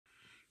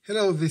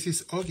Hello, this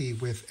is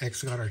Auggie with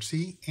XGuard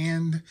RC,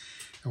 and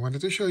I wanted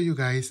to show you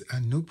guys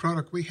a new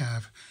product we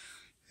have,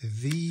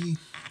 the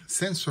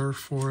sensor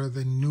for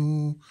the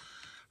new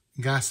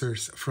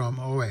gassers from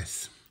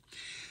OS.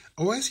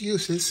 OS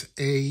uses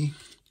a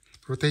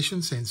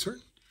rotation sensor.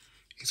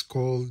 It's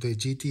called the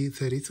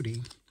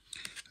GT33,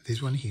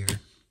 this one here.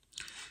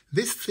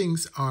 These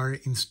things are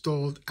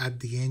installed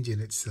at the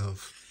engine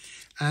itself,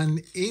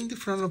 and in the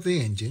front of the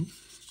engine,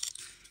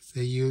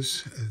 they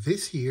use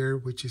this here,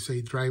 which is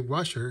a dry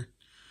washer,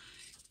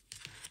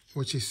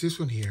 which is this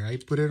one here. I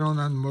put it on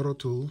a motor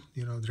tool,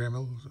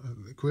 Dremel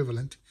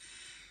equivalent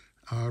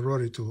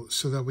rotary tool,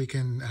 so that we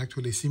can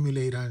actually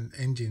simulate an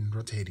engine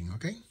rotating,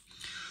 okay?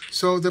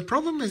 So the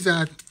problem is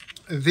that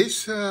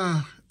these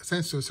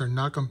sensors are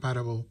not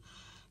compatible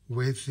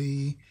with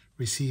the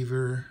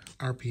receiver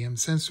RPM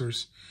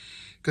sensors,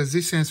 because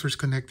this sensor is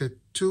connected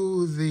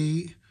to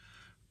the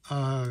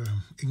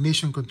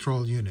ignition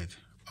control unit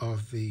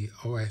of the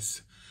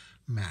OS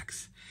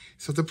Max.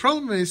 So the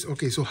problem is,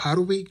 okay, so how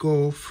do we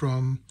go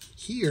from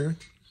here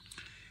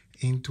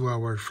into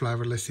our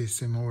flavorless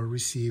system or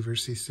receiver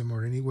system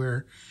or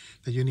anywhere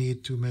that you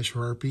need to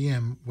measure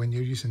RPM when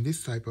you're using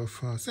this type of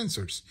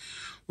sensors?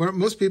 Well,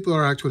 most people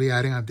are actually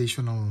adding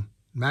additional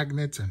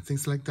magnets and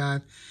things like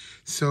that.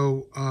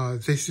 So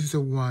this is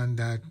the one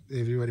that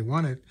everybody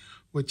wanted,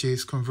 which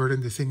is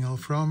converting the signal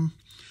from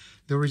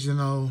the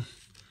original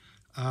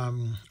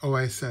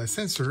OS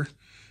sensor,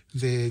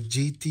 the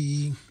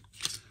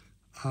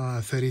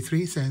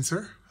GT33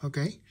 sensor,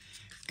 okay?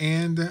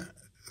 And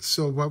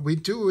so what we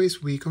do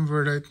is we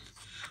convert it,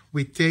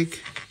 we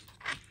take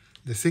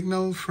the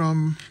signal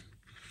from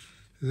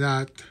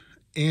that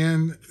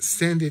and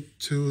send it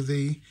to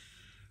the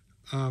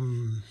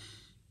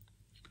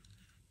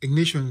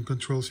ignition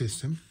control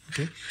system,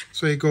 okay?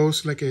 So it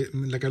goes like a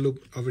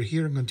loop over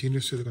here and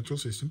continues to the control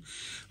system.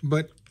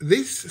 But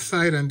this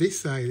side and this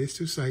side, these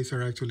two sides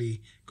are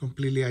actually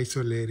completely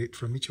isolated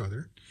from each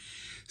other.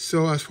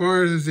 So as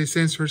far as the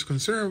sensor is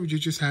concerned, you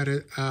just had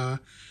an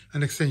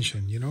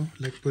extension,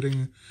 like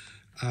putting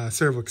a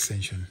servo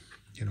extension,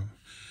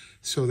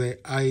 So the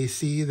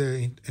IC,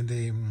 the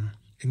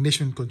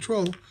ignition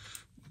control,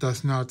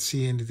 does not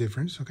see any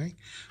difference, okay?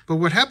 But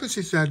what happens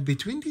is that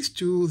between these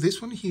two,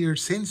 this one here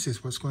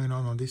senses what's going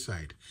on this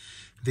side.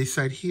 This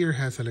side here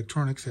has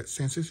electronics that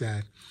senses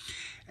that.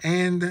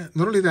 And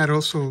not only that,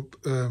 also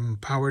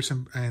powers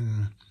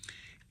and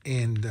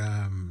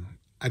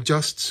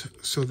adjusts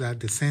so that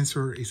the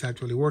sensor is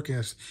actually working.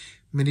 As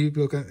many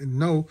people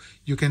know,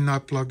 you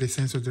cannot plug the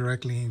sensor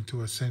directly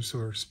into a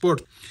sensor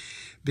port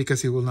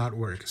because it will not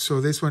work. So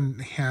this one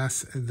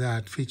has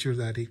that feature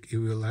that it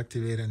will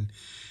activate and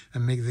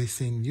make this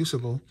thing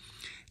usable.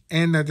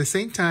 And at the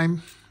same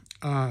time,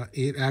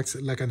 it acts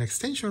like an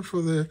extension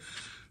for the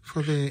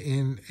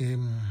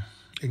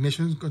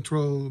ignition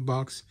control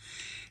box,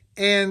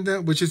 and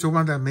which is the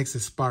one that makes the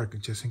spark,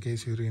 just in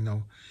case you didn't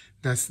know.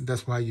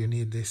 That's why you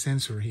need the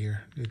sensor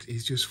here.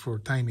 It's just for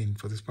timing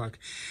for the spark.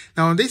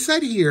 Now on this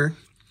side here,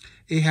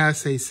 it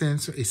has a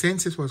sensor. It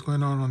senses what's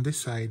going on this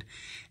side,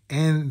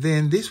 and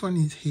then this one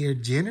is here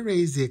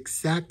generates the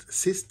exact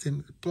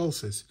system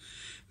pulses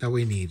that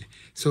we need.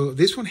 So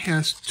this one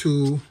has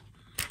two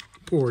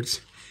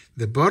ports,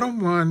 the bottom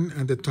one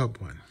and the top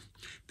one.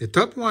 The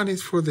top one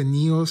is for the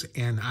Neos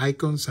and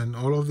icons and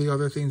all of the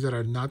other things that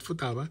are not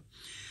Futaba.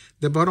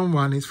 The bottom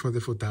one is for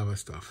the Futaba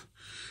stuff.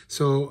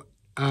 So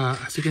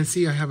as you can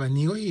see, I have a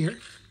Neo here,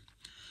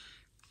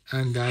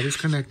 and that is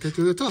connected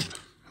to the top,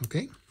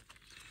 okay?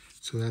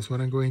 So that's what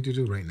I'm going to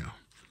do right now.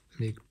 Let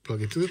me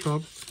plug it to the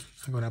top.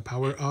 I'm going to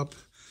power up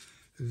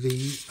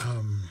the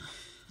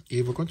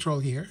Evo control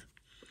here,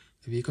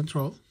 the V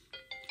control,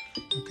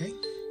 okay?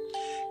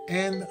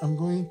 And I'm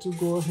going to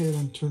go ahead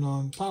and turn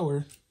on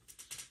power,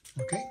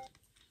 okay?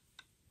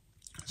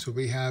 So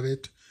we have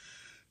it,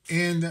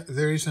 and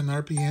there is an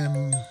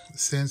RPM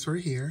sensor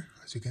here,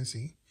 as you can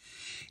see.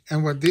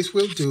 And what this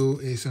will do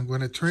is I'm going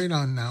to turn it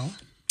on now.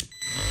 And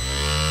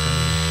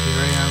here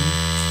I am.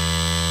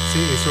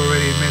 See, it's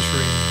already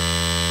measuring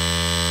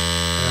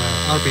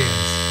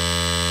RPMs.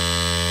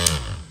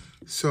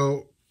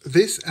 So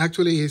this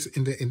actually is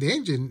in the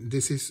engine.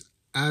 This is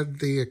at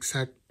the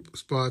exact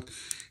spot,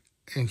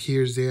 and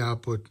here's the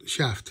output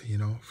shaft,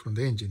 from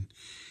the engine.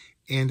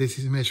 And this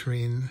is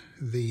measuring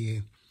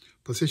the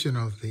position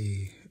of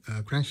the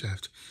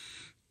crankshaft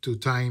to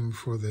time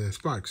for the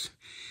sparks.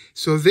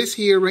 So this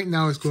here right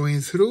now is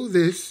going through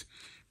this,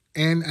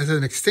 and as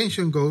an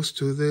extension goes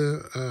to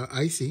the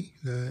IC,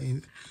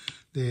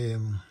 the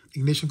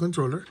ignition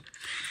controller.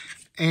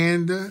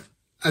 And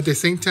at the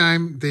same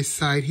time, this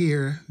side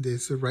here,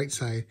 this right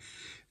side,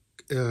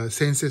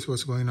 senses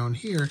what's going on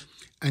here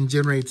and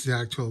generates the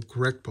actual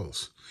correct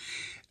pulse.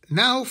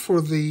 Now for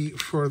the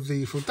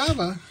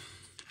Futaba,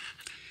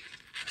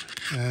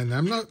 and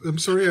I'm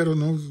sorry, I don't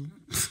know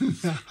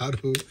how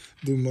to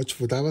do much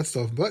Futaba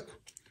stuff, but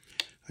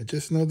I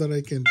just know that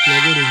I can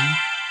plug it in.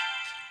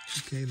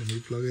 Okay, let me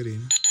plug it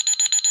in.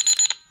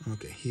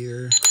 Okay,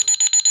 here,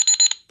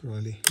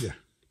 probably, yeah.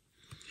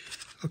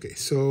 Okay,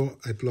 so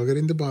I plug it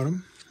in the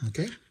bottom,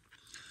 okay?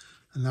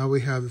 And now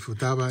we have the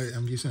Futaba.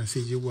 I'm using a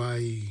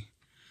CGY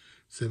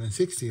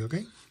 760,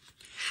 okay?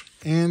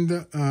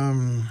 And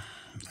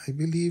I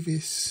believe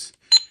it's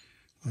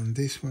on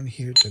this one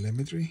here,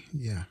 telemetry.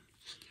 Yeah,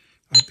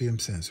 RPM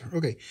sensor.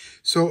 Okay,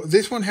 so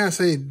this one has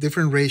a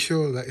different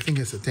ratio. I think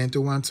it's a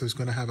 10:1, so it's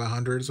going to have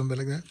 100 or something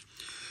like that.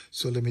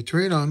 So let me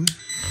turn it on.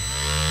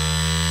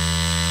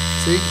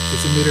 See,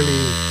 it's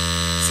immediately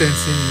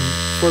sensing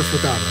for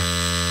Futaba.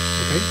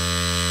 Okay,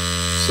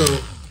 so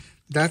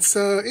that's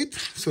it.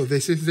 So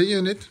this is the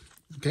unit,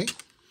 okay?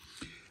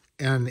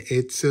 And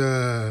it's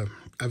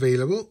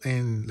available.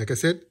 And like I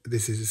said,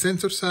 this is the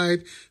sensor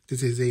side.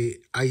 This is the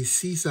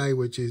IC side,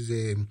 which is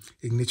the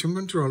ignition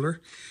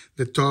controller.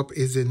 The top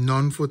is the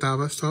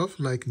non-Futaba stuff,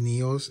 like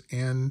Neos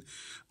and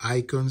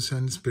Icons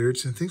and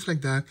Spirits and things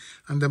like that.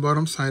 And the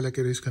bottom side, like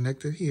it is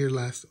connected here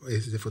last,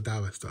 is the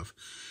Futaba stuff.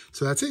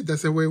 So that's it.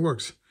 That's the way it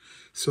works.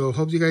 So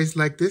hope you guys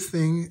like this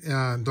thing.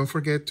 Don't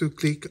forget to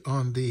click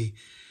on the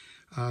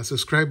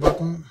subscribe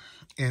button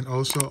and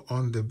also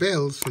on the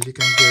bell so you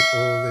can get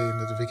all the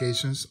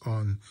notifications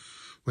on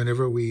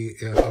whenever we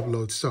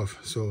upload stuff.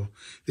 So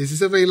this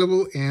is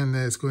available, and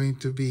it's going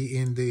to be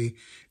in the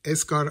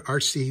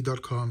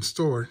XGuardRC.com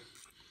store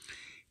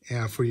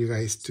for you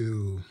guys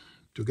to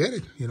get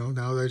it. You know,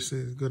 now there's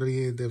going to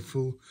be the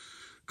full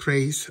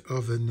craze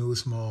of the new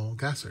small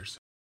gassers.